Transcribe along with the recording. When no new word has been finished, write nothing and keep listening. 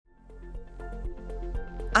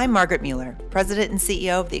I'm Margaret Mueller, President and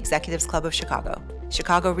CEO of the Executives Club of Chicago,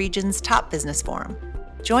 Chicago Region's top business forum.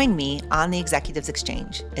 Join me on the Executives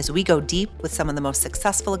Exchange as we go deep with some of the most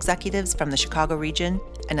successful executives from the Chicago region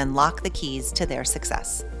and unlock the keys to their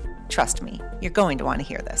success. Trust me, you're going to want to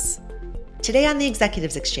hear this. Today on the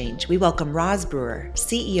Executives Exchange, we welcome Roz Brewer,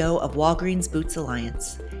 CEO of Walgreens Boots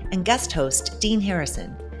Alliance, and guest host Dean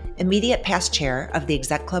Harrison, immediate past chair of the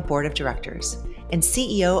Exec Club Board of Directors and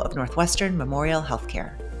CEO of Northwestern Memorial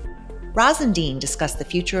Healthcare. Roz and Dean discuss the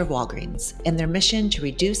future of Walgreens and their mission to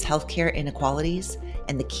reduce healthcare inequalities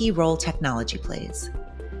and the key role technology plays.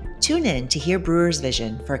 Tune in to hear Brewer's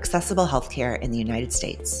vision for accessible healthcare in the United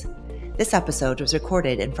States. This episode was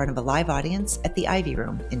recorded in front of a live audience at the Ivy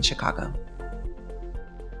Room in Chicago.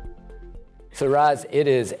 So Roz, it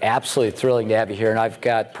is absolutely thrilling to have you here, and I've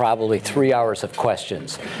got probably 3 hours of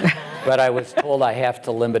questions. But I was told I have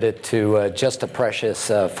to limit it to just a precious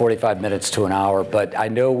 45 minutes to an hour. But I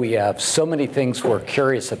know we have so many things we're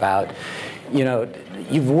curious about. You know,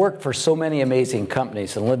 you've worked for so many amazing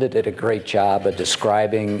companies, and Linda did a great job of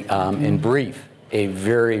describing in brief a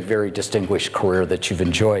very, very distinguished career that you've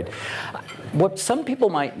enjoyed. What some people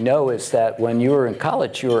might know is that when you were in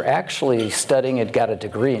college, you were actually studying and got a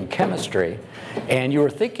degree in chemistry, and you were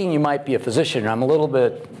thinking you might be a physician. I'm a little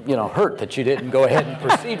bit, hurt that you didn't go ahead and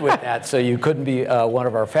proceed with that, so you couldn't be one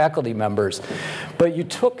of our faculty members. But you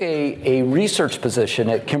took a research position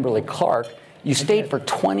at Kimberly-Clark. You stayed for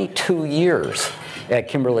 22 years at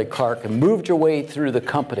Kimberly-Clark and moved your way through the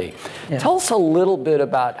company. Yeah. Tell us a little bit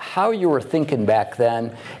about how you were thinking back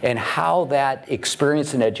then and how that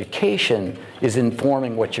experience and education is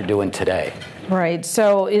informing what you're doing today. Right.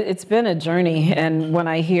 So it's been a journey. And when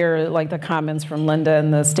I hear the comments from Linda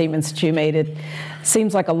and the statements that you made, it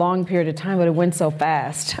seems like a long period of time, but it went so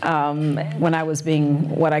fast when I was being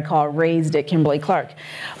what I call raised at Kimberly-Clark.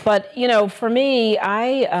 But, for me,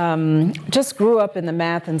 I just grew up in the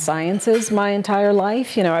math and sciences my entire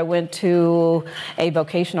life. I went to a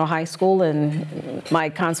vocational high school, and my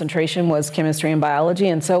concentration was chemistry and biology,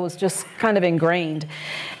 and so it was just kind of ingrained.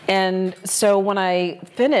 And so when I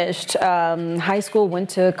finished high school,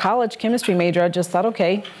 went to college chemistry major, I just thought,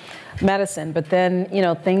 okay, medicine. But then,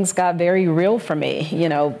 things got very real for me.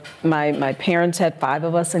 My parents had 5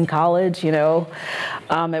 of us in college,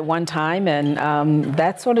 at one time. And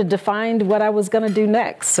that sort of defined what I was going to do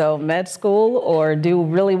next. So med school or do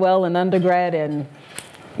really well in undergrad and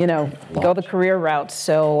go the career route.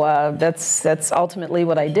 So that's ultimately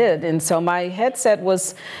what I did. And so my headset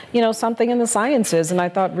was, something in the sciences. And I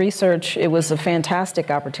thought research, it was a fantastic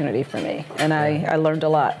opportunity for me. And I learned a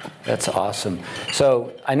lot. That's awesome.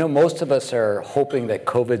 So I know most of us are hoping that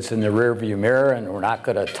COVID's in the rearview mirror and we're not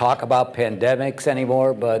going to talk about pandemics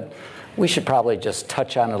anymore, but we should probably just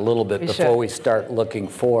touch on it a little bit before we start looking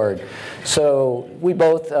forward. So we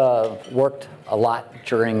both worked a lot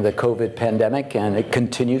during the COVID pandemic, and it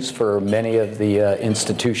continues for many of the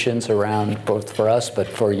institutions around, both for us, but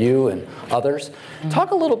for you and others. Mm-hmm.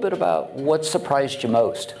 Talk a little bit about what surprised you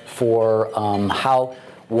most for how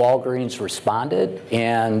Walgreens responded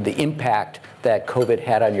and the impact that COVID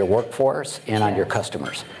had on your workforce and on your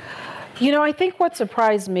customers. I think what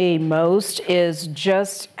surprised me most is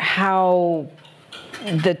just how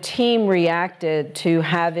the team reacted to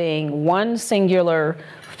having one singular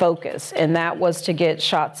focus, and that was to get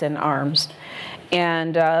shots in arms.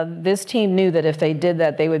 And this team knew that if they did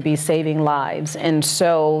that, they would be saving lives. And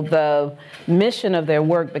so the mission of their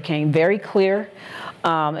work became very clear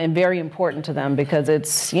and very important to them because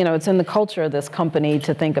it's in the culture of this company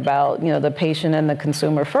to think about, the patient and the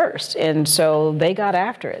consumer first. And so they got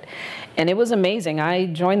after it. And it was amazing. I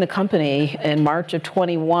joined the company in March of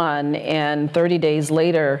 21, and 30 days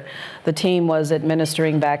later, the team was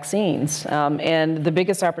administering vaccines. And the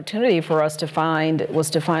biggest opportunity for us to find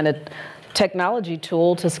a technology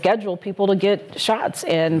tool to schedule people to get shots.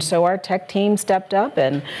 And so our tech team stepped up,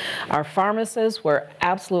 and our pharmacists were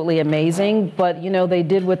absolutely amazing, but they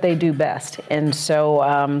did what they do best. And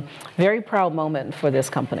so very proud moment for this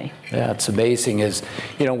company. Yeah, it's amazing.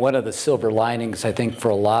 One of the silver linings, I think, for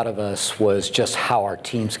a lot of us was just how our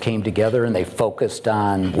teams came together and they focused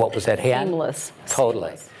on what was at hand. Seamless.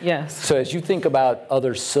 Totally. Seamless. Yes. So as you think about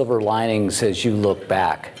other silver linings as you look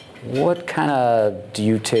back, what kind of do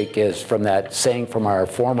you take as from that saying from our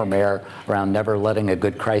former mayor around never letting a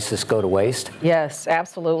good crisis go to waste? Yes,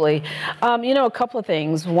 absolutely. A couple of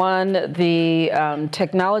things. One, the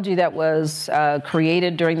technology that was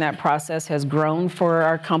created during that process has grown for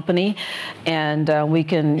our company, and we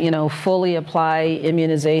can, fully apply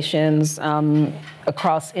immunizations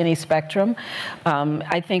across any spectrum.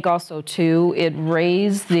 I think also, too, it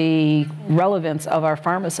raised the relevance of our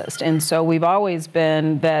pharmacists. And so we've always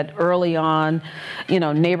been that early on,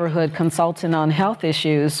 neighborhood consultant on health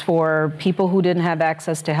issues for people who didn't have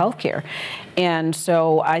access to health care. And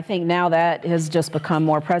so I think now that has just become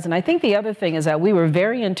more present. I think the other thing is that we were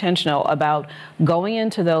very intentional about going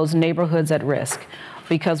into those neighborhoods at risk,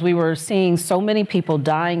 because we were seeing so many people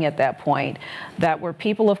dying at that point that were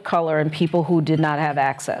people of color and people who did not have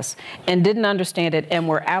access and didn't understand it and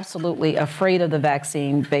were absolutely afraid of the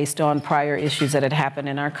vaccine based on prior issues that had happened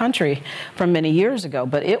in our country from many years ago.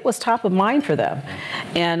 But it was top of mind for them.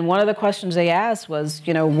 And one of the questions they asked was,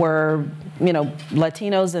 were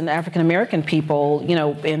Latinos and African American people,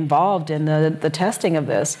 involved in the testing of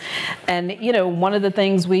this? And, one of the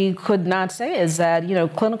things we could not say is that,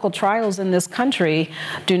 clinical trials in this country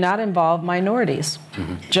do not involve minorities.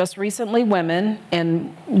 Mm-hmm. Just recently, women,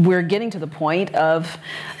 and we're getting to the point of,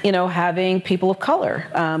 having people of color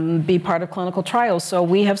be part of clinical trials. So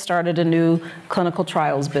we have started a new clinical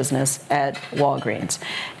trials business at Walgreens,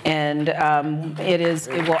 and it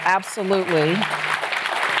will absolutely.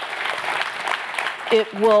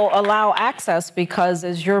 It will allow access, because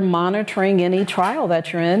as you're monitoring any trial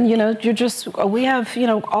that you're in, we have,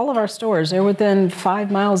 all of our stores, they're within 5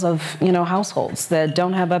 miles of, households that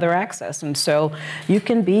don't have other access. And so you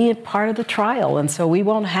can be a part of the trial. And so we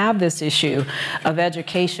won't have this issue of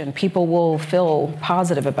education. People will feel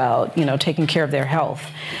positive about, taking care of their health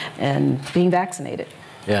and being vaccinated.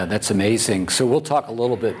 Yeah, that's amazing. So we'll talk a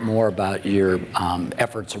little bit more about your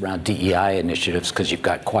efforts around DEI initiatives, because you've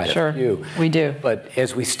got quite a few. We do. But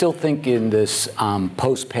as we still think in this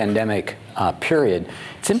post-pandemic period,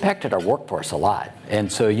 it's impacted our workforce a lot.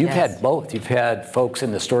 And so you've had both. You've had folks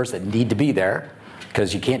in the stores that need to be there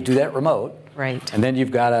because you can't do that remote. Right. And then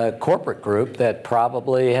you've got a corporate group that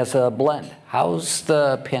probably has a blend. How's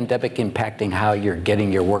the pandemic impacting how you're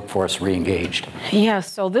getting your workforce re-engaged? Yeah,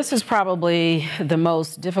 so this is probably the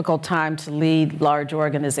most difficult time to lead large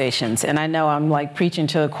organizations. And I know I'm like preaching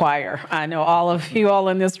to the choir. I know all of you all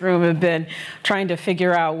in this room have been trying to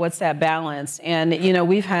figure out what's that balance. And,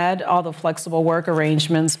 we've had all the flexible work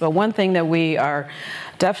arrangements, but one thing that we are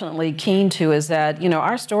definitely keen to is that,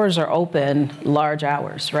 our stores are open large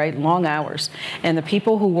hours, right? Long hours. And the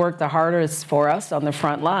people who work the hardest for us on the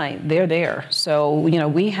front line, they're there. So,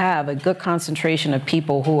 we have a good concentration of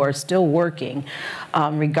people who are still working,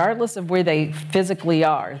 regardless of where they physically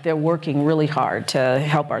are. They're working really hard to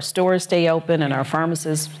help our stores stay open and our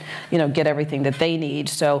pharmacists, get everything that they need.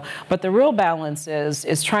 So, but the real balance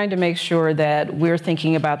is trying to make sure that we're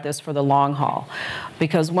thinking about this for the long haul.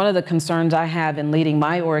 Because one of the concerns I have in leading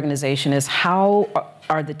my organization is how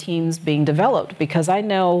are the teams being developed? Because I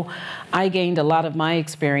know I gained a lot of my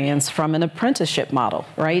experience from an apprenticeship model,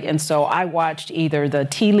 right? And so I watched either the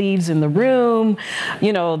tea leaves in the room,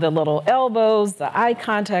 the little elbows, the eye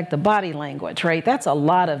contact, the body language, right? That's a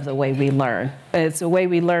lot of the way we learn. It's the way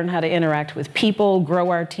we learn how to interact with people, grow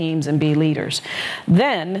our teams, and be leaders.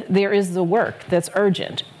 Then there is the work that's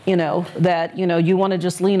urgent. That, you want to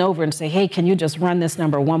just lean over and say, hey, can you just run this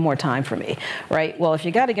number one more time for me, right? Well, if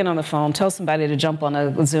you got to get on the phone, tell somebody to jump on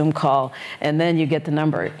a Zoom call, and then you get the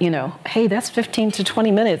number, hey, that's 15 to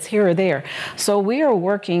 20 minutes here or there. So we are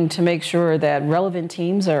working to make sure that relevant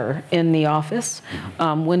teams are in the office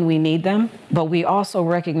when we need them, but we also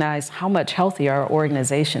recognize how much healthier our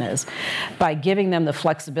organization is by giving them the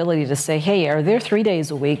flexibility to say, hey, are there 3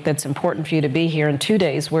 days a week that's important for you to be here, and 2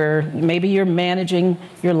 days where maybe you're managing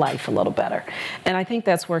your life a little better. And I think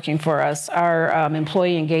that's working for us. Our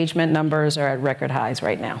employee engagement numbers are at record highs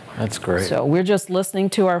right now. That's great. So we're just listening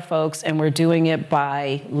to our folks, and we're doing it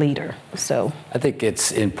by leader. So I think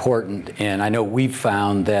it's important, and I know we've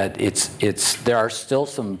found that there are still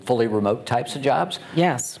some fully remote types of jobs.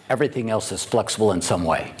 Yes. Everything else is flexible in some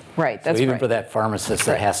way. Right, that's so even right. for that pharmacist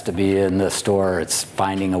that has to be in the store, it's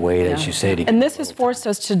finding a way, as you say, to and this has forced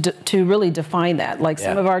us to really define that. Like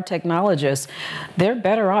some of our technologists, they're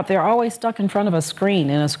better off. They're always stuck in front of a screen,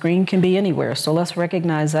 and a screen can be anywhere. So let's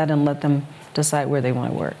recognize that and let them decide where they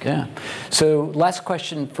want to work. Yeah. So last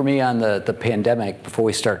question for me on the pandemic before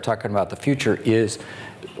we start talking about the future is,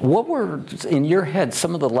 what were, in your head,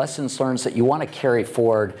 some of the lessons learned that you want to carry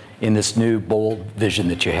forward in this new, bold vision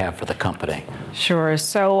that you have for the company? Sure.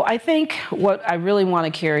 So I think what I really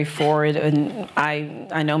want to carry forward, and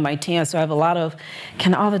I know my team, so I have a lot of,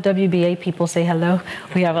 can all the WBA people say hello?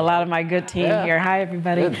 We have a lot of my good team here. Hi,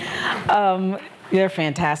 everybody. They're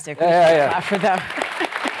fantastic. We should clap for them.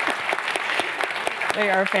 They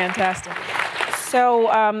are fantastic. So,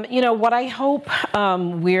 what I hope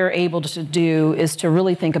we're able to do is to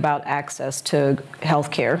really think about access to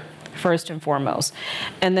health care first and foremost.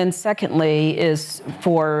 And then secondly is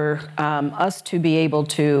for us to be able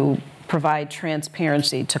to provide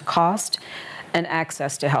transparency to cost and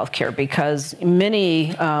access to healthcare, because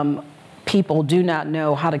many people do not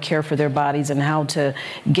know how to care for their bodies and how to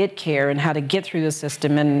get care and how to get through the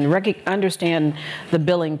system and understand the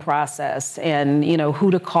billing process and,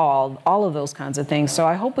 who to call, all of those kinds of things. So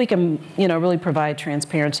I hope we can, really provide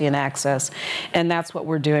transparency and access. And that's what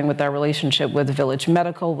we're doing with our relationship with Village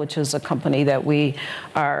Medical, which is a company that we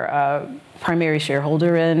are primary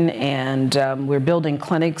shareholder in, and we're building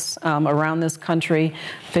clinics around this country.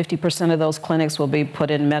 50% of those clinics will be put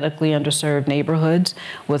in medically underserved neighborhoods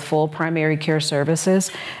with full primary care services.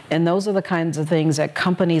 And those are the kinds of things that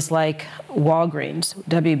companies like Walgreens,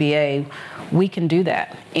 WBA, we can do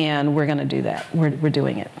that, and we're going to do that. We're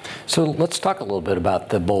doing it. So let's talk a little bit about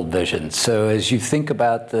the bold vision. So as you think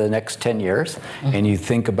about the next 10 years and you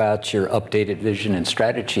think about your updated vision and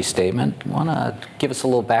strategy statement, want to give us a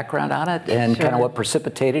little background on it and kind of what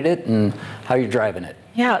precipitated it and how you're driving it?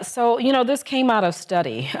 Yeah, so, this came out of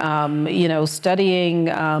study, studying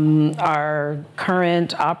our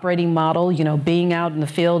current operating model, being out in the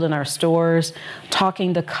field in our stores,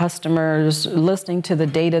 talking to customers, listening to the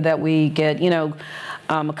data that we get.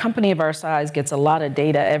 A company of our size gets a lot of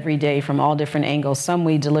data every day from all different angles. Some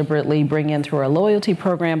we deliberately bring in through our loyalty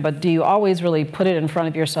program, but do you always really put it in front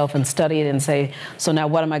of yourself and study it and say, so now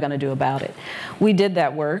what am I going to do about it? We did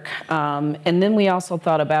that work, and then we also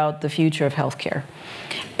thought about the future of healthcare.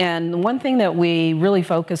 And one thing that we really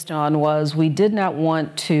focused on was we did not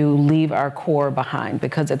want to leave our core behind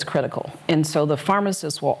because it's critical. And so the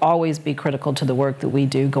pharmacists will always be critical to the work that we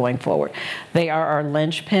do going forward. They are our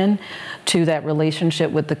linchpin to that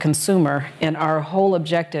relationship with the consumer, and our whole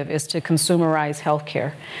objective is to consumerize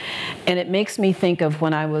healthcare. And it makes me think of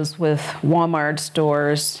when I was with Walmart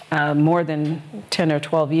stores more than 10 or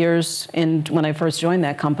 12 years when I first joined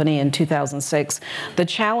that company in 2006. The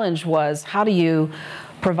challenge was, how do you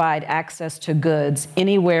provide access to goods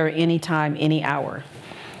anywhere, anytime, any hour,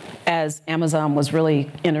 as Amazon was really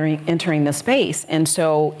entering the space. And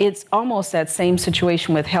so it's almost that same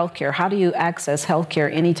situation with healthcare. How do you access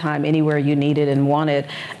healthcare anytime, anywhere you need it and want it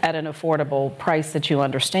at an affordable price that you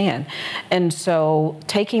understand? And so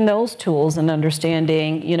taking those tools and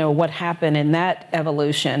understanding, what happened in that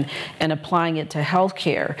evolution and applying it to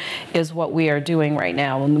healthcare is what we are doing right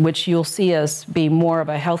now, in which you'll see us be more of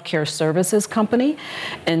a healthcare services company.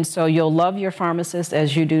 And so you'll love your pharmacist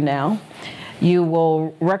as you do now. You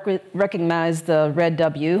will recognize the red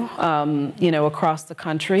W, across the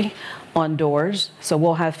country on doors. So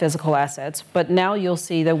we'll have physical assets. But now you'll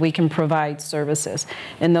see that we can provide services.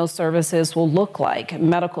 And those services will look like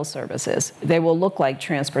medical services. They will look like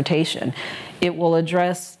transportation. It will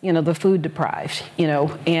address, the food deprived,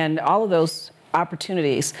 and all of those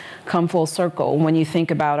opportunities come full circle when you think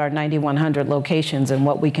about our 9,100 locations and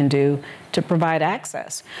what we can do to provide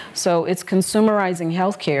access. So it's consumerizing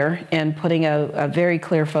healthcare and putting a very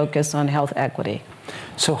clear focus on health equity.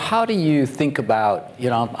 So how do you think about,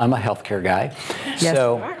 I'm a healthcare guy. Yes,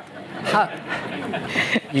 so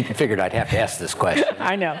you figured I'd have to ask this question.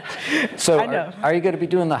 I know. So I know. Are you going to be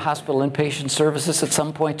doing the hospital inpatient services at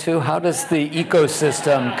some point too? How does the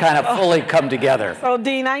ecosystem kind of fully come together? So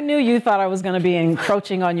Dean, I knew you thought I was going to be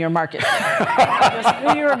encroaching on your market. I just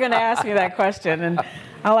knew you were going to ask me that question, and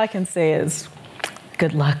all I can say is,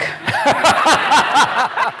 good luck.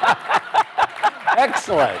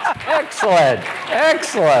 Excellent, excellent,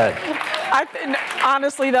 excellent.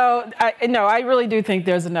 Honestly, though, I really do think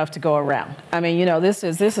there's enough to go around. I mean, this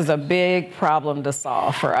is a big problem to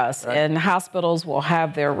solve for us, right. And hospitals will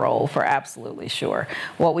have their role for absolutely sure.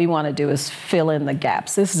 What we want to do is fill in the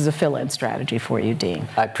gaps. This is a fill-in strategy for you, Dean.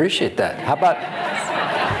 I appreciate that. How about,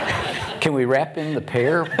 can we wrap in the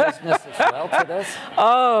payer business as well to this?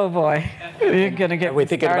 Oh, boy. You're going to get Are we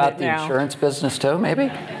thinking about the now. Insurance business too, maybe?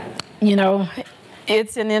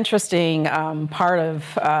 It's an interesting part of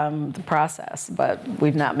the process, but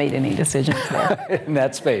we've not made any decisions there. In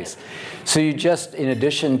that space. So you just, in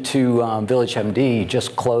addition to Village MD, you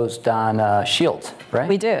just closed on Shields, right?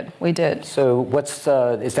 We did. So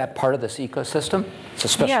is that part of this ecosystem? It's a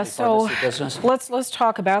specialty pharmacy business? Let's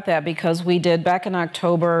talk about that, because we did, back in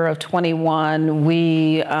October of 21,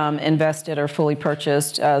 we invested or fully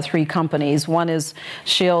purchased 3 companies. One is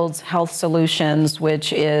Shields Health Solutions,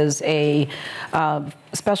 which is a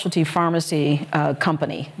specialty pharmacy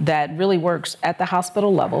company that really works at the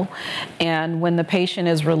hospital level. And when the patient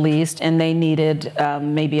is released and they needed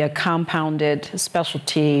maybe a compounded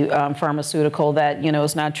specialty pharmaceutical that,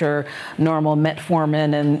 is not your normal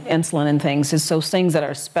metformin and insulin and things, it's those things that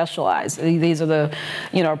are specialized. These are the,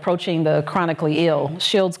 approaching the chronically ill.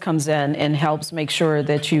 Shields comes in and helps make sure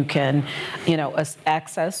that you can,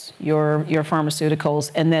 access your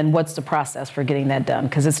pharmaceuticals, and then what's the process for getting that done,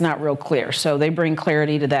 because it's not real clear. So they bring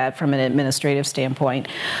clarity to that from an administrative standpoint,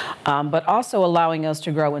 but also allowing us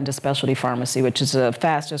to grow into specialty pharmacy, which is the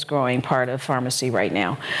fastest growing part of pharmacy right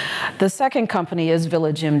now. The second company is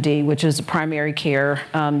Village MD, which is a primary care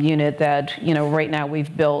unit that, right now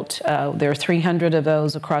we've built. There are 300 of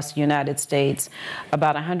those across the United States.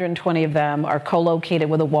 About 120 of them are co-located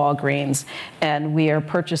with a Walgreens, and we are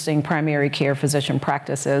purchasing primary care physician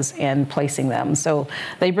practices and placing them. So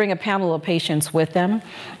they bring a panel of patients with them.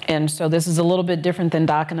 And so this is a little bit different than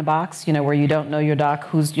doc in a box, where you don't know your doc,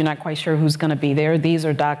 you're not quite sure who's going to be there. These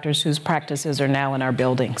are doctors whose practices are now in our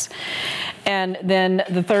buildings. And then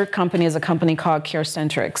the third company is a company called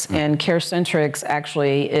CareCentrix. And CareCentrix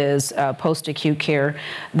actually is post-acute care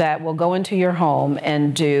that will go into your home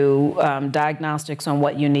and do diagnostics on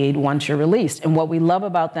what you need once you're released. And what we love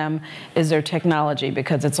about them is their technology,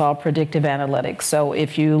 because it's all predictive analytics. So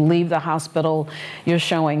if you leave the hospital, you're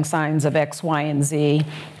showing signs of X, Y, and Z.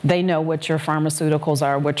 They know what your pharmaceuticals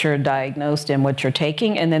are, what you're diagnosed and what you're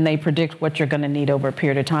taking, and then they predict what you're going to need over a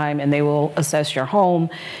period of time, and they will assess your home,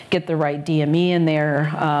 get the right DME in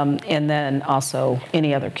there, and then also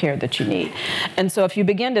any other care that you need. And so if you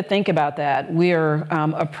begin to think about that, we're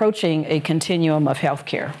approaching a continuum of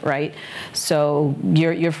healthcare, right? So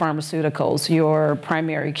your pharmaceuticals, your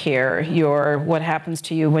primary care, your what happens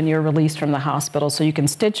to you when you're released from the hospital, so you can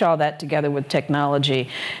stitch all that together with technology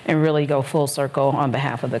and really go full circle on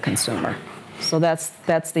behalf of the consumer. So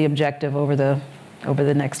that's the objective over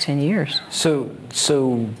the next 10 years. So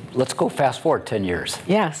let's go fast forward 10 years.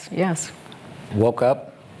 Yes. Woke up.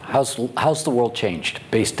 How's the world changed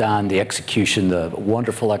based on the execution, the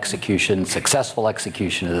wonderful execution, successful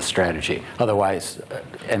execution of the strategy? Otherwise,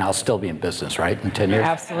 and I'll still be in business, right, in 10 years?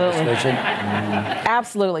 Absolutely.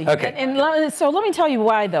 Absolutely. Okay. And so let me tell you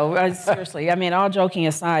why, though, seriously. All joking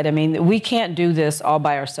aside, we can't do this all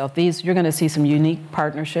by ourselves. You're going to see some unique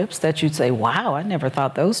partnerships that you'd say, wow, I never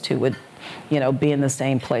thought those two would be in the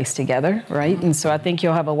same place together, right? And so I think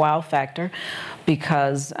you'll have a wow factor,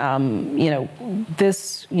 because,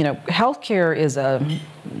 this, healthcare is a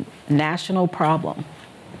national problem.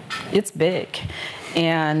 It's big.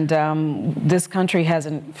 And this country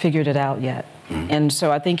hasn't figured it out yet. And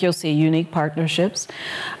so I think you'll see unique partnerships.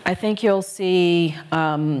 I think you'll see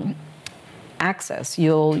access.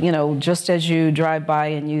 You'll, just as you drive by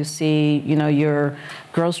and you see, your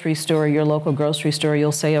grocery store, your local grocery store,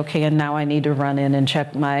 you'll say, okay, and now I need to run in and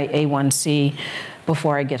check my A1C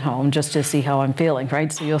before I get home, just to see how I'm feeling,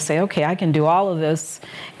 right? So you'll say, okay, I can do all of this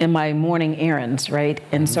in my morning errands, right?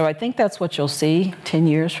 And so I think that's what you'll see 10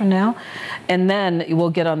 years from now. And then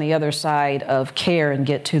we'll get on the other side of care and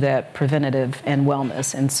get to that preventative and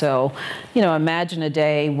wellness. And so, imagine a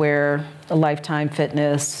day where a Lifetime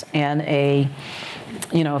Fitness and a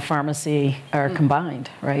pharmacy are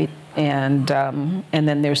combined, right? And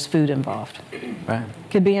then there's food involved. Right.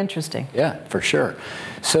 Could be interesting. Yeah, for sure.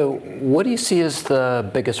 So what do you see as the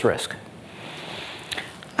biggest risk?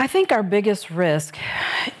 I think our biggest risk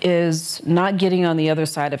is not getting on the other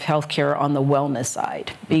side of healthcare on the wellness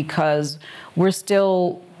side, because we're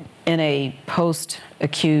still in a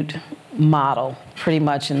post-acute model pretty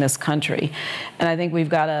much in this country. And I think we've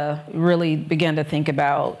got to really begin to think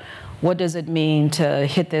about, what does it mean to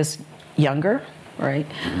hit this younger, right?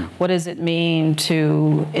 What does it mean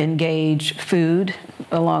to engage food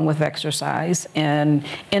along with exercise, and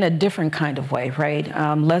in a different kind of way, right?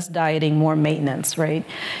 Less dieting, more maintenance, right?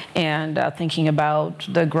 And thinking about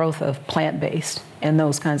the growth of plant-based and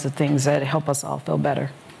those kinds of things that help us all feel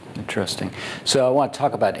better. Interesting. So I want to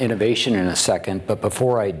talk about innovation in a second, but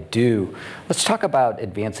before I do, let's talk about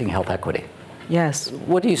advancing health equity. Yes.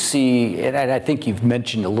 What do you see, and I think you've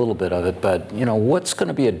mentioned a little bit of it, but what's going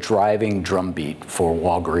to be a driving drumbeat for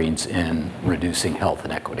Walgreens in reducing health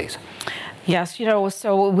inequities? Yes,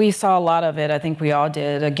 so we saw a lot of it. I think we all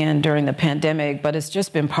did, again, during the pandemic, but it's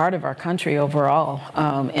just been part of our country overall.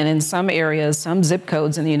 And in some areas, some zip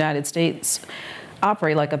codes in the United States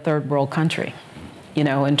operate like a third world country,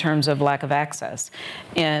 in terms of lack of access.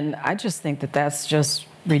 And I just think that that's just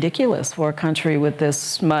ridiculous for a country with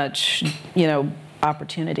this much,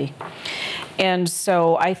 opportunity. And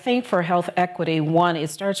so I think for health equity, one, it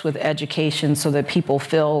starts with education so that people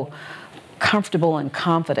feel comfortable and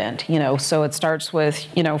confident, so it starts with,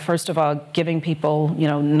 first of all, giving people,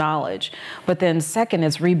 knowledge. But then second,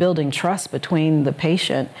 it's rebuilding trust between the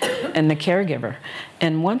patient and the caregiver.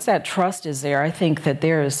 And once that trust is there, I think that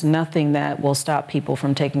there is nothing that will stop people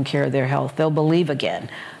from taking care of their health. They'll believe again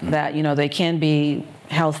that, they can be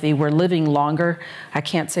healthy. We're living longer. I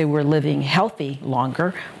can't say we're living healthy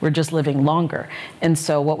longer. We're just living longer. And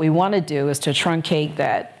so what we want to do is to truncate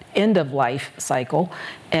that end of life cycle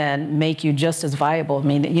and make you just as viable. I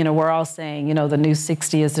mean, we're all saying, the new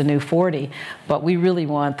 60 is the new 40, but we really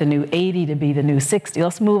want the new 80 to be the new 60.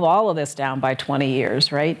 Let's move all of this down by 20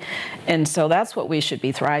 years, right? And so that's what we should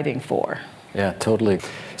be thriving for. Yeah, totally.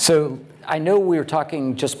 So I know we were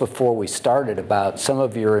talking just before we started about some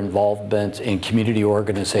of your involvement in community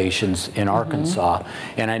organizations in Arkansas,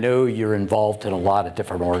 and I know you're involved in a lot of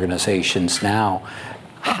different organizations now.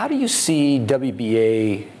 How do you see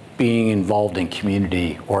WBA being involved in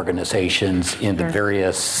community organizations in the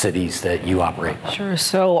various cities that you operate? Sure.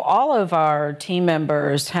 So all of our team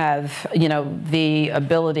members have, the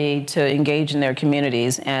ability to engage in their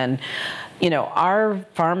communities, and our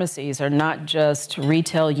pharmacies are not just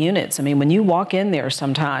retail units. I mean, when you walk in there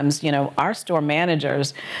sometimes, our store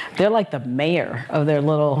managers, they're like the mayor of their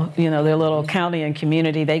little county and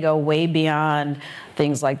community. They go way beyond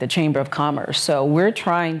things like the Chamber of Commerce. So we're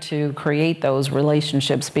trying to create those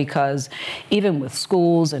relationships, because even with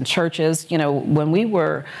schools and churches, when we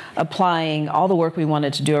were applying all the work we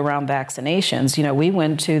wanted to do around vaccinations, we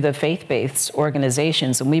went to the faith-based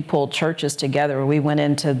organizations and we pulled churches together. We went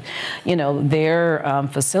into, their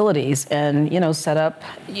facilities and, set up,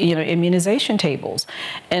 immunization tables.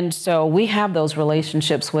 And so we have those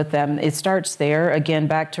relationships with them. It starts there, again,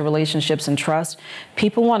 back to relationships and trust.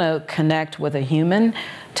 People want to connect with a human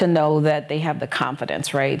to know that they have the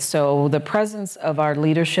confidence, right? So the presence of our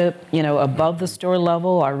leadership, above the store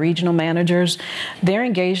level, our regional managers, they're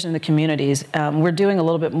engaged in the communities. We're doing a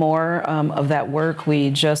little bit more of that work. We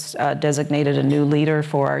just designated a new leader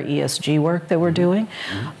for our ESG work that we're doing.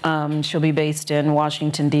 She'll be based in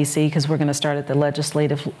Washington, D.C., because we're going to start at the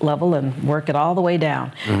legislative level and work it all the way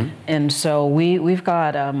down. And so we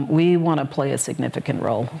want to play a significant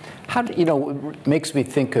role. How do, it makes me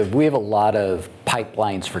think of, we have a lot of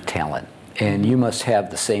pipelines for talent, and you must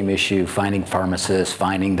have the same issue finding pharmacists,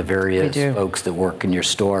 finding the various folks that work in your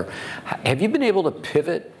store. Have you been able to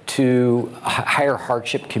pivot to higher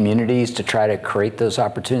hardship communities to try to create those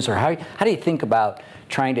opportunities, or how do you think about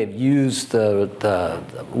trying to use the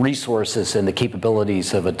resources and the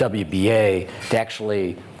capabilities of a WBA to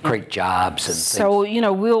actually create jobs and things? So,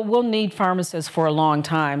 we'll need pharmacists for a long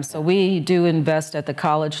time. So we do invest at the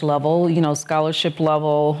college level, scholarship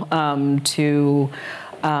level, to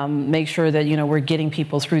make sure that, we're getting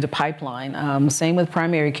people through the pipeline. Same with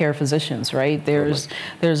primary care physicians, right? There's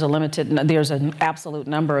an absolute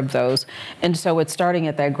number of those. And so it's starting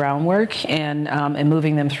at that groundwork and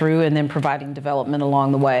moving them through, and then providing development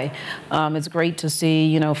along the way. It's great to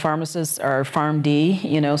see, pharmacists are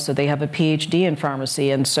PharmD, so they have a PhD in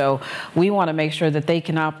pharmacy. And so we want to make sure that they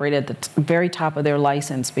can operate at the very top of their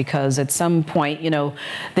license, because at some point,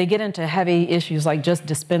 they get into heavy issues like just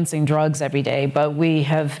dispensing drugs every day. But we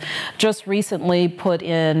have just recently put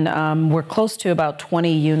in, we're close to about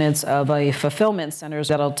 20 units of a fulfillment centers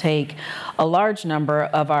that'll take a large number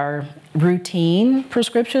of our routine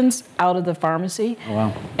prescriptions out of the pharmacy. Oh,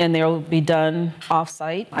 wow. And they'll be done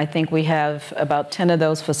off-site. I think we have about 10 of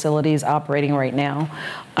those facilities operating right now,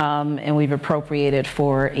 and we've appropriated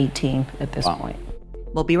for 18 at this point.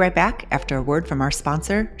 We'll be right back after a word from our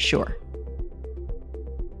sponsor, Shure.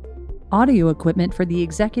 Audio equipment for the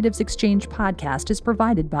Executives Exchange podcast is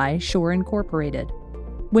provided by Shure Incorporated.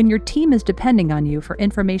 When your team is depending on you for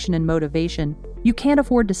information and motivation, you can't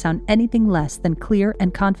afford to sound anything less than clear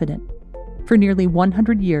and confident. For nearly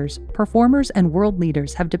 100 years, performers and world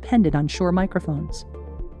leaders have depended on Shure microphones.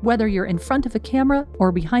 Whether you're in front of a camera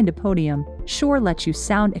or behind a podium, Shure lets you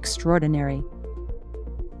sound extraordinary.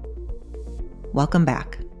 Welcome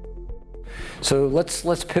back. So let's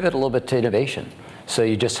pivot a little bit to innovation. So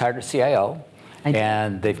you just hired a CIO,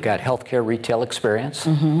 and they've got healthcare retail experience.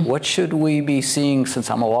 What should we be seeing, since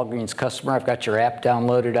I'm a Walgreens customer? I've got your app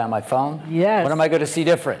downloaded on my phone. Yes. What am I going to see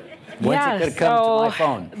different? When's it going to come to my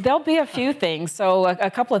phone? There'll be a few things. So a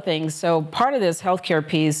couple of things. So part of this healthcare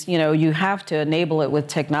piece, you have to enable it with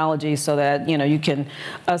technology so that,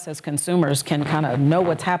 us as consumers can kind of know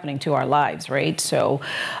what's happening to our lives, right? So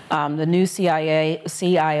the new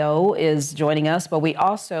CIO is joining us, but we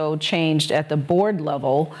also changed at the board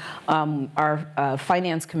level. Our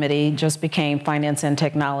finance committee just became finance and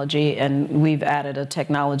technology, and we've added a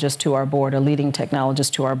technologist to our board, a leading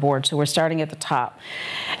technologist to our board. So we're starting at the top.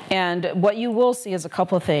 And And what you will see is a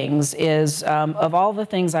couple of things is of all the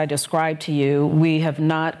things I described to you, we have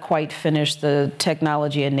not quite finished the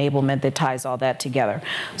technology enablement that ties all that together.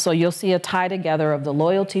 So you'll see a tie together of the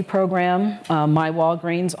loyalty program, My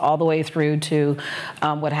Walgreens, all the way through to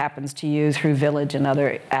what happens to you through Village and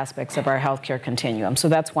other aspects of our healthcare continuum. So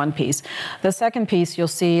that's one piece. The second piece you'll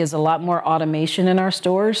see is a lot more automation in our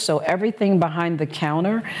stores. So everything behind the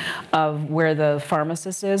counter of where the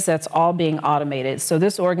pharmacist is, that's all being automated. So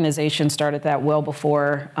this organization started that well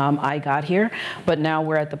before I got here, but now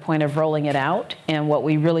we're at the point of rolling it out. And what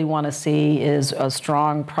we really want to see is a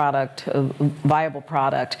strong product, a viable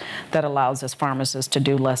product that allows us pharmacists to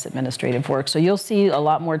do less administrative work. So you'll see a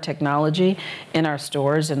lot more technology in our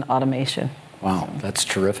stores and automation. Wow, that's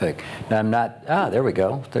terrific. Now there we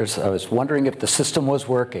go. I was wondering if the system was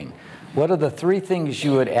working. What are the 3 things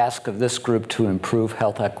you would ask of this group to improve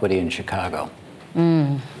health equity in Chicago?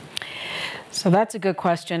 So that's a good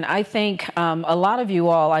question. I think a lot of you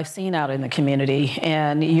all I've seen out in the community,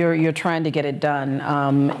 and you're trying to get it done,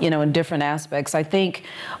 in different aspects. I think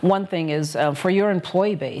one thing is for your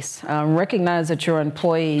employee base, recognize that your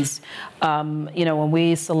employees, when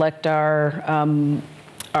we select our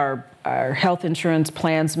health insurance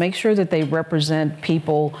plans, make sure that they represent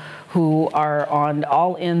people who are on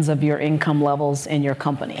all ends of your income levels in your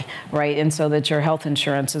company, right? And so that your health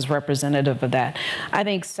insurance is representative of that. I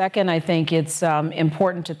think second, it's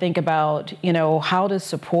important to think about, how to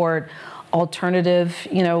support alternative,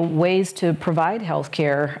 ways to provide health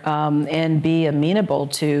care and be amenable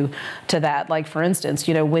to that. Like, for instance,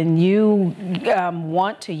 when you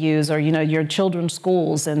want to use, or, your children's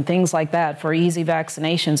schools and things like that for easy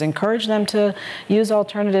vaccinations, encourage them to use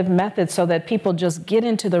alternative methods so that people just get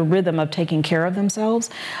into the rhythm of taking care of themselves.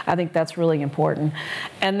 I think that's really important.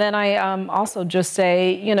 And then I also just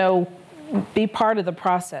say, be part of the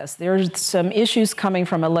process. There's some issues coming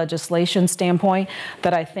from a legislation standpoint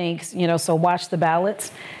that I think, so watch the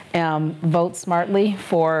ballots, vote smartly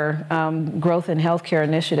for growth in healthcare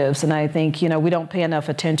initiatives. And I think, we don't pay enough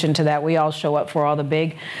attention to that. We all show up for all the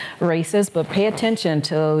big races, but pay attention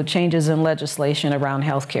to changes in legislation around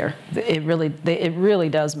healthcare. It really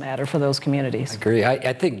does matter for those communities. I agree.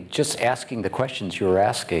 I think just asking the questions you were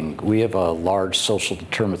asking, we have a large social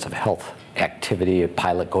determinants of health activity, a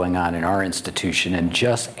pilot going on in our institution, and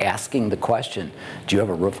just asking the question, do you have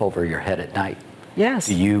a roof over your head at night? Yes.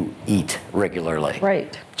 Do you eat regularly?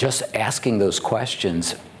 Right. Just asking those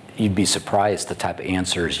questions, you'd be surprised the type of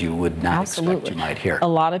answers you would not expect you might hear. A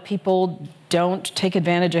lot of people don't take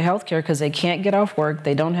advantage of health care because they can't get off work,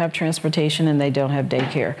 they don't have transportation, and they don't have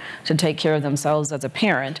daycare to take care of themselves as a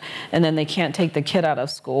parent. And then they can't take the kid out of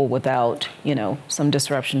school without, some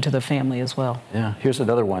disruption to the family as well. Yeah, here's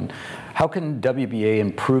another one. How can WBA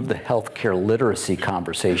improve the healthcare literacy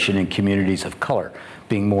conversation in communities of color,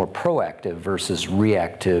 being more proactive versus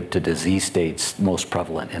reactive to disease states most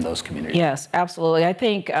prevalent in those communities? Yes, absolutely. I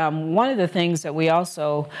think one of the things that we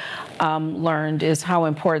also learned is how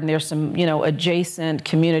important there's some, adjacent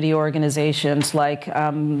community organizations like,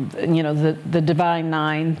 the Divine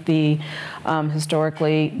Nine, the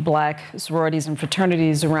historically black sororities and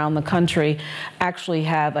fraternities around the country actually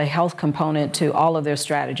have a health component to all of their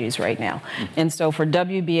strategies right now. And so for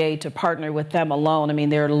WBA to partner with them alone,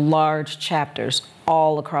 there are large chapters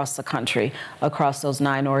all across the country, across those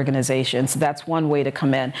 9 organizations. That's one way to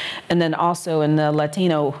come in. And then also in the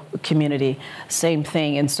Latino community, same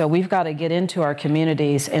thing. And so we've got to get into our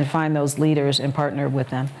communities and find those leaders and partner with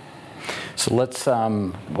them. So let's,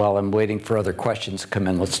 while I'm waiting for other questions to come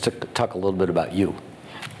in, let's talk a little bit about you.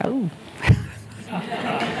 Oh.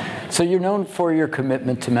 So you're known for your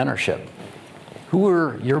commitment to mentorship. Who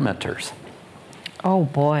were your mentors? Oh,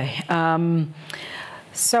 boy.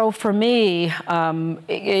 So for me,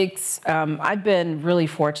 I've been really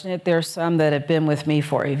fortunate. There's some that have been with me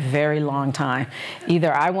for a very long time.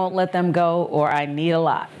 Either I won't let them go or I need a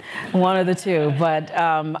lot, one of the two. But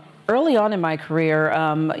early on in my career,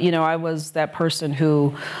 I was that person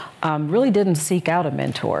who really didn't seek out a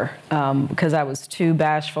mentor because I was too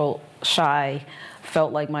bashful, shy,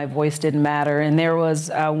 felt like my voice didn't matter. And there was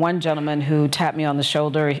one gentleman who tapped me on the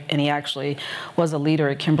shoulder, and he actually was a leader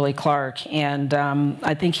at Kimberly-Clark. And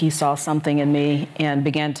I think he saw something in me and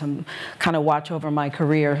began to kind of watch over my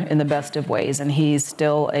career in the best of ways. And he's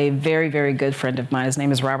still a very, very good friend of mine. His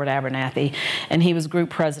name is Robert Abernathy, and he was group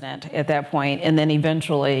president at that point. And then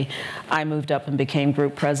eventually I moved up and became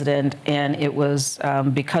group president, and it was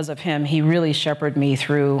because of him. He really shepherded me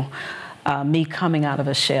through me coming out of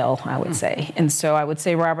a shell, I would say. And so I would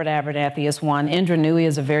say Robert Abernathy is one. Indra Nui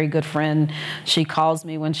is a very good friend. She calls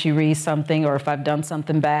me when she reads something or if I've done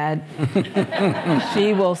something bad.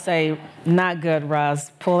 She will say, Not good,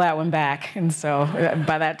 Roz. Pull that one back. And so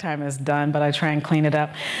by that time it's done, but I try and clean it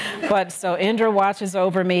up. But so Indra watches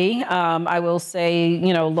over me. I will say,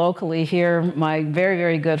 locally here, my very,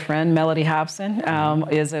 very good friend, Melody Hobson,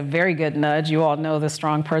 is a very good nudge. You all know the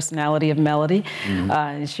strong personality of Melody.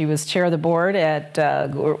 She was chair of the board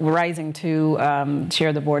rising to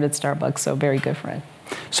chair the board at Starbucks, so very good friend.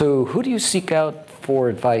 So who do you seek out for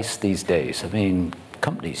advice these days? I mean,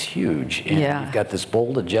 company's huge, and you've got this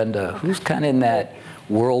bold agenda. Who's kind of in that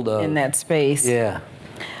world of... In that space. Yeah.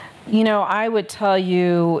 I would tell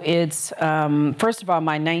you it's, first of all,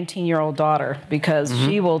 my 19-year-old daughter, because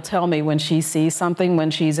she will tell me when she sees something, when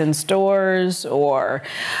she's in stores, or,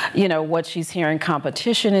 what she's hearing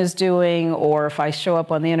competition is doing, or if I show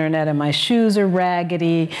up on the internet and my shoes are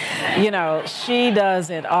raggedy, she does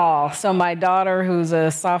it all. So my daughter, who's a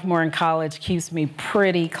sophomore in college, keeps me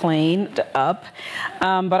pretty cleaned up.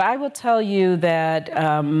 But I will tell you that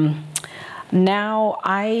now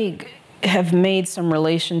I have made some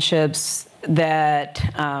relationships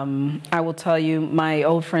that I will tell you, my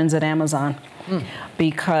old friends at Amazon,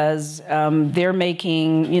 because they're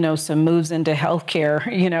making, some moves into healthcare,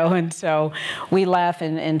 and so we laugh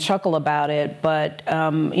and chuckle about it, but,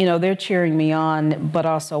 they're cheering me on, but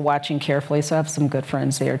also watching carefully, so I have some good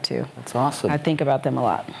friends there too. That's awesome. I think about them a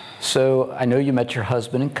lot. So I know you met your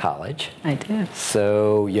husband in college. I did.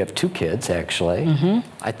 So you have 2 kids, actually.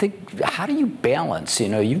 I think, how do you balance,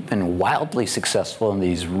 you've been wildly successful in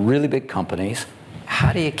these really big companies.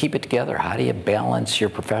 How do you keep it together? How do you balance your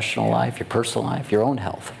professional life, your personal life, your own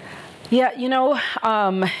health? Yeah,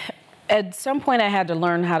 at some point I had to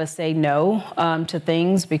learn how to say no to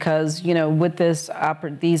things because, with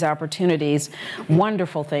these opportunities,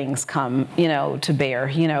 wonderful things come, to bear.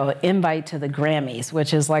 Invite to the Grammys,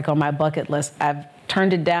 which is like on my bucket list. I've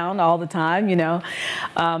turned it down all the time,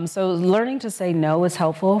 So learning to say no is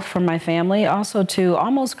helpful for my family. Also to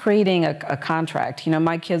almost creating a contract.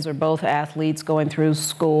 My kids are both athletes going through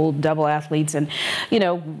school, double athletes, and,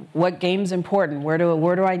 what game's important? Where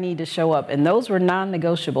do I need to show up? And those were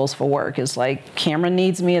non-negotiables for work. It's like Cameron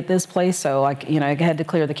needs me at this place, so I had to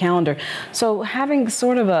clear the calendar. So having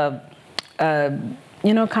sort of a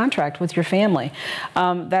contract with your family.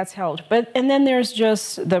 That's helped. And then there's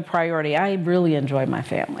just the priority. I really enjoy my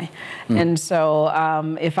family. And so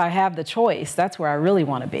if I have the choice, that's where I really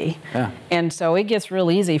want to be. Yeah. And so it gets real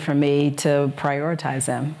easy for me to prioritize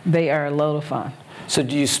them. They are a load of fun. So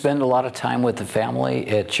do you spend a lot of time with the family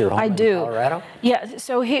at your home in Colorado? Yeah,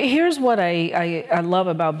 so here's what I love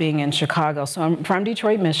about being in Chicago. So I'm from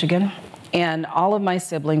Detroit, Michigan. And all of my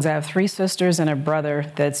siblings, I have 3 sisters and a brother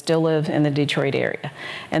that still live in the Detroit area.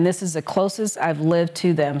 And this is the closest I've lived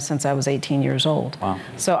to them since I was 18 years old. Wow.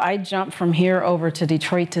 So I jumped from here over to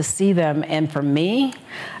Detroit to see them. And for me,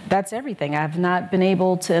 that's everything. I've not been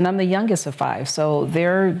able to, and I'm the youngest of 5. So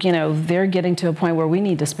they're getting to a point where we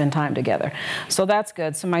need to spend time together. So that's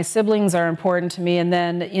good. So my siblings are important to me. And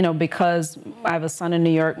then, because I have a son in New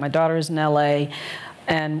York, my daughter's in LA,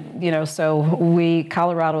 and, so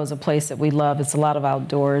Colorado is a place that we love. It's a lot of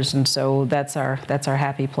outdoors, and so that's our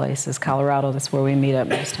happy place is Colorado. That's where we meet up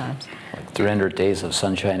most times. Like 300 days of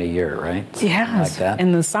sunshine a year, right? Yes, like that.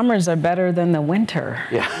 And the summers are better than the winter.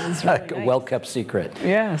 Yeah, it's really nice. A well-kept secret.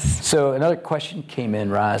 Yes. So another question came in,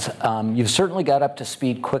 Roz. You've certainly got up to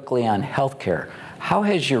speed quickly on healthcare. How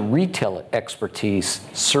has your retail expertise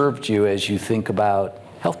served you as you think about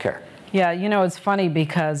healthcare? Yeah, it's funny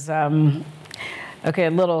because okay,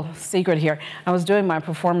 a little secret here. I was doing my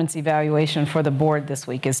performance evaluation for the board this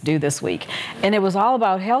week. It's due this week. And it was all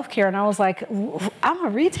about healthcare. And I was like, I'm a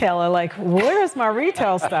retailer. Like, where's my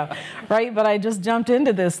retail stuff? Right? But I just jumped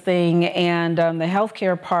into this thing. And the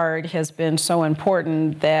healthcare part has been so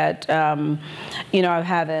important that, I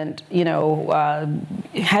haven't,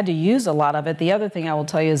 had to use a lot of it. The other thing I will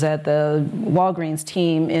tell you is that the Walgreens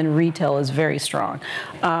team in retail is very strong.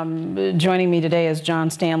 Joining me today is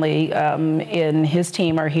John Stanley in his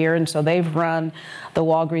team are here, and so they've run the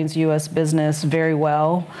Walgreens U.S. business very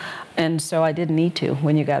well, and so I didn't need to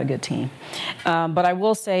when you got a good team. But I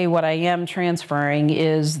will say what I am transferring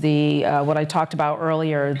is the what I talked about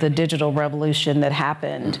earlier, the digital revolution that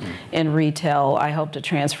happened in retail. I hope to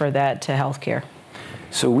transfer that to healthcare.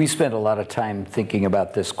 So we spent a lot of time thinking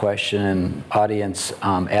about this question, and audience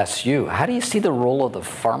asks you, how do you see the role of the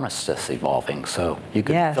pharmacist evolving? So you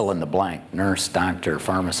could fill in the blank, nurse, doctor,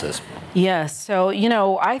 pharmacist. Yes, so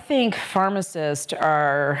I think pharmacists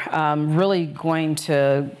are really going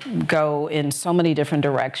to go in so many different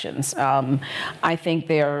directions. I think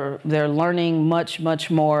they're learning much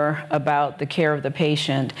more about the care of the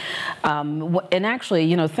patient. And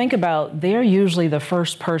actually, think about, they're usually the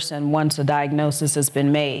first person once a diagnosis has been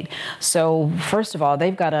been made. So first of all,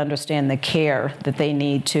 they've got to understand the care that they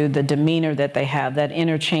need to, the demeanor that they have, that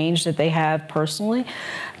interchange that they have personally.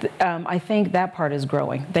 I think that part is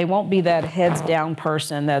growing. They won't be that heads down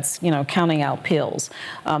person that's, counting out pills.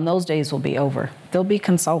 Those days will be over. They'll be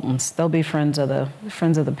consultants. They'll be friends of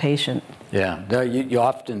the patient. Yeah, you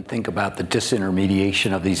often think about the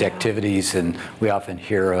disintermediation of these activities, and we often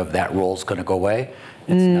hear of that role's going to go away.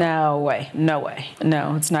 No way. No,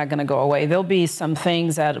 it's not going to go away. There'll be some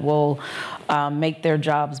things that will make their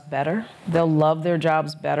jobs better. They'll love their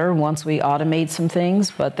jobs better once we automate some things,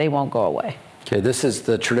 but they won't go away. Okay, this is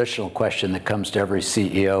the traditional question that comes to every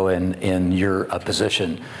CEO in your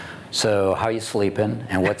position. So how you sleeping,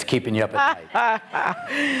 and what's keeping you up at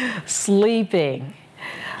night? Sleeping.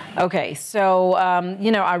 Okay, so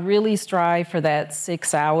I really strive for that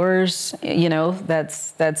 6 hours.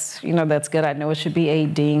 That's good. I know it should be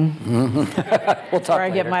 8, Dean. We'll talk Where I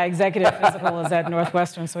later. get my executive physical is at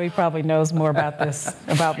Northwestern, so he probably knows more about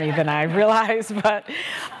me than I realize. But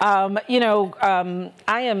I'm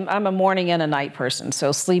a morning and a night person,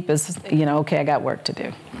 so sleep is okay. I got work to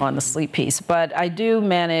do on the sleep piece, but I do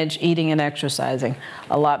manage eating and exercising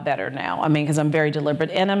a lot better now. I mean, because I'm very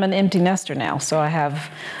deliberate, and I'm an empty nester now, so I have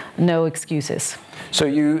no excuses. So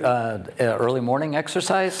you early morning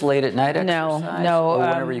exercise, late at night exercise?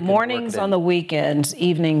 No. Mornings on the weekends,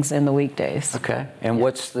 evenings in the weekdays. Okay. And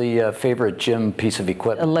what's the favorite gym piece of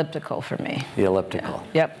equipment? Elliptical for me. The elliptical.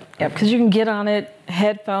 Yeah. Yep. Because you can get on it,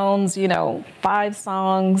 headphones, 5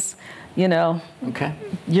 songs, Okay.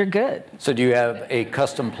 You're good. So do you have a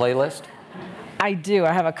custom playlist? I do.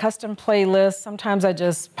 I have a custom playlist. Sometimes I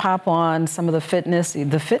just pop on some of the fitness.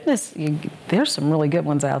 There's some really good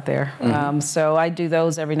ones out there. Mm-hmm. So I do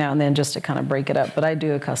those every now and then just to kind of break it up. But I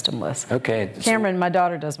do a custom list. Okay. Cameron, my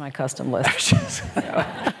daughter, does my custom list.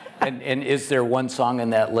 And is there one song in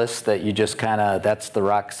that list that you just that's the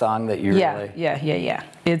rock song that you really? Yeah.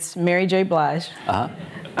 It's Mary J. Blige. Uh-huh.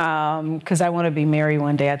 Because I want to be Mary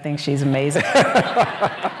one day. I think she's amazing.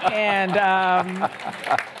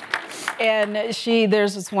 And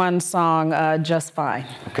there's this one song, Just Fine.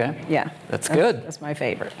 Okay. Yeah. That's good. That's my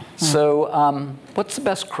favorite. So what's the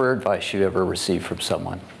best career advice you ever received from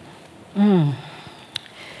someone?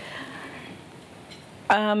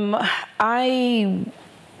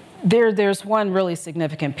 There's one really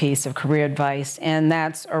significant piece of career advice, and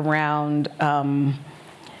that's around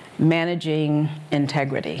managing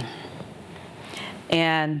integrity.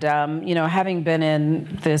 And, having been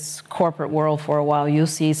in this corporate world for a while, you'll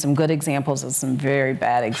see some good examples and some very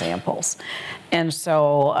bad examples. And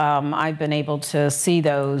so I've been able to see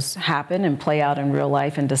those happen and play out in real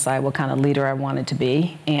life and decide what kind of leader I wanted to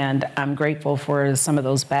be. And I'm grateful for some of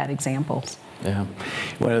those bad examples. Yeah.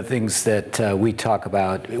 One of the things that we talk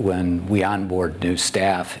about when we onboard new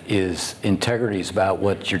staff is integrity is about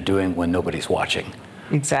what you're doing when nobody's watching.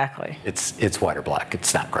 Exactly. It's white or black.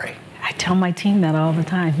 It's not gray. I tell my team that all the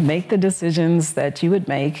time. Make the decisions that you would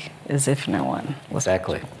make as if no one was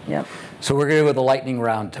Exactly. watching. Yep. So we're going to go with a lightning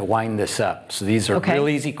round to wind this up. So these are Okay. real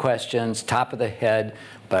easy questions, top of the head,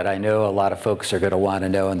 but I know a lot of folks are going to want to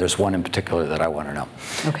know, and there's one in particular that I want to know.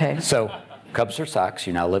 Okay. So Cubs or Sox?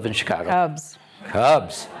 You now live in Chicago. Cubs.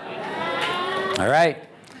 Cubs. All right.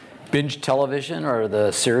 Binge television or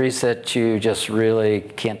the series that you just really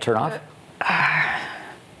can't turn off?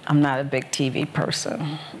 I'm not a big TV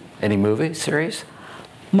person. Any movie series?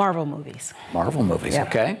 Marvel movies. Marvel movies, Yep.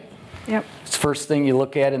 okay. Yep. It's the first thing you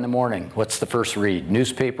look at in the morning. What's the first read?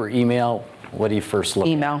 Newspaper, email? What do you first look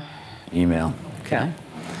Email. at? Email. Okay.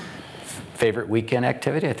 Favorite weekend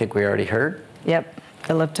activity? I think we already heard. Yep.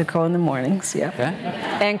 Elliptical in the mornings. Yep. Okay.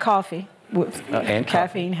 And coffee. And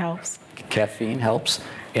Caffeine helps. Caffeine helps.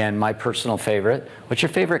 And my personal favorite, what's your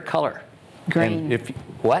favorite color? Green. And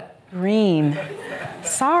what? Green.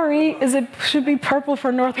 Sorry, should be purple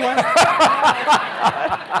for Northwest.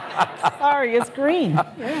 Sorry, it's green.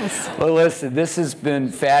 Yes. Well, listen, this has been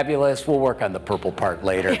fabulous. We'll work on the purple part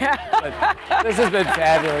later. But this has been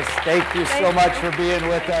fabulous. Thank you so much for being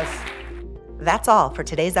with us. That's all for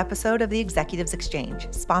today's episode of the Executives Exchange,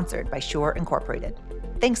 sponsored by Shure Incorporated.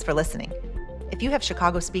 Thanks for listening. If you have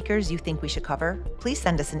Chicago speakers you think we should cover, please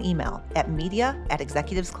send us an email at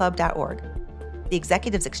media@executivesclub.org. The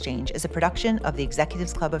Executives Exchange is a production of the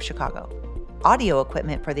Executives Club of Chicago. Audio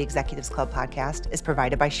equipment for the Executives Club podcast is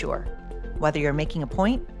provided by Shure. Whether you're making a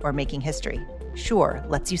point or making history, Shure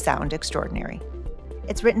lets you sound extraordinary.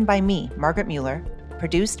 It's written by me, Margaret Mueller,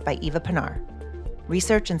 produced by Eva Pinar.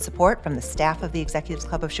 Research and support from the staff of the Executives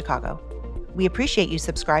Club of Chicago. We appreciate you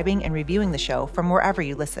subscribing and reviewing the show from wherever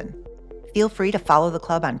you listen. Feel free to follow the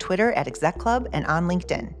club on Twitter @ExecClub and on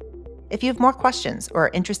LinkedIn. If you have more questions or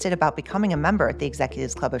are interested about becoming a member at the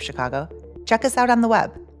Executives Club of Chicago, check us out on the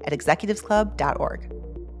web at executivesclub.org.